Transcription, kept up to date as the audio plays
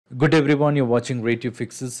Good everyone, you're watching Radio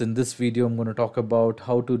Fixes. In this video, I'm going to talk about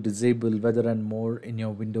how to disable weather and more in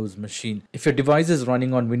your Windows machine. If your device is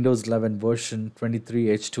running on Windows 11 version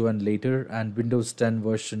 23H2 and later and Windows 10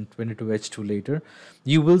 version 22H2 later,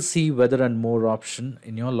 you will see weather and more option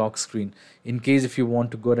in your lock screen. In case if you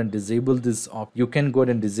want to go ahead and disable this you can go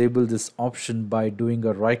ahead and disable this option by doing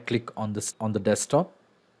a right click on the desktop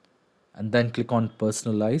and then click on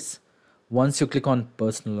personalize. Once you click on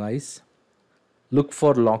personalize, look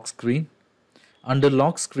for lock screen. Under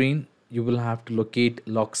lock screen, you will have to locate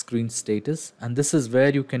lock screen status, and this is where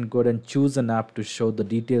you can go ahead and choose an app to show the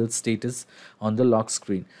detailed status on the lock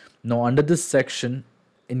screen. Now under this section,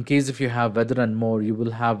 in case if you have weather and more, you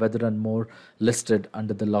will have weather and more listed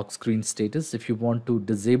under the lock screen status. If you want to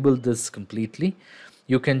disable this completely,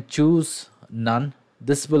 you can choose none.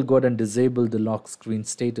 This will go ahead and disable the lock screen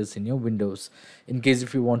status in your Windows. In case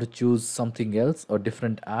if you want to choose something else or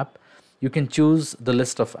different app, you can choose the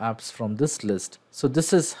list of apps from this list. So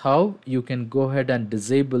this is how you can go ahead and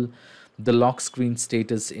disable the lock screen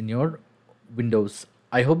status in your Windows.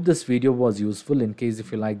 I hope this video was useful. In case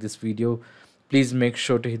if you like this video, please make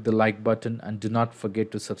sure to hit the like button and do not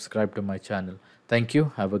forget to subscribe to my channel. Thank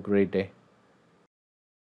you. Have a great day.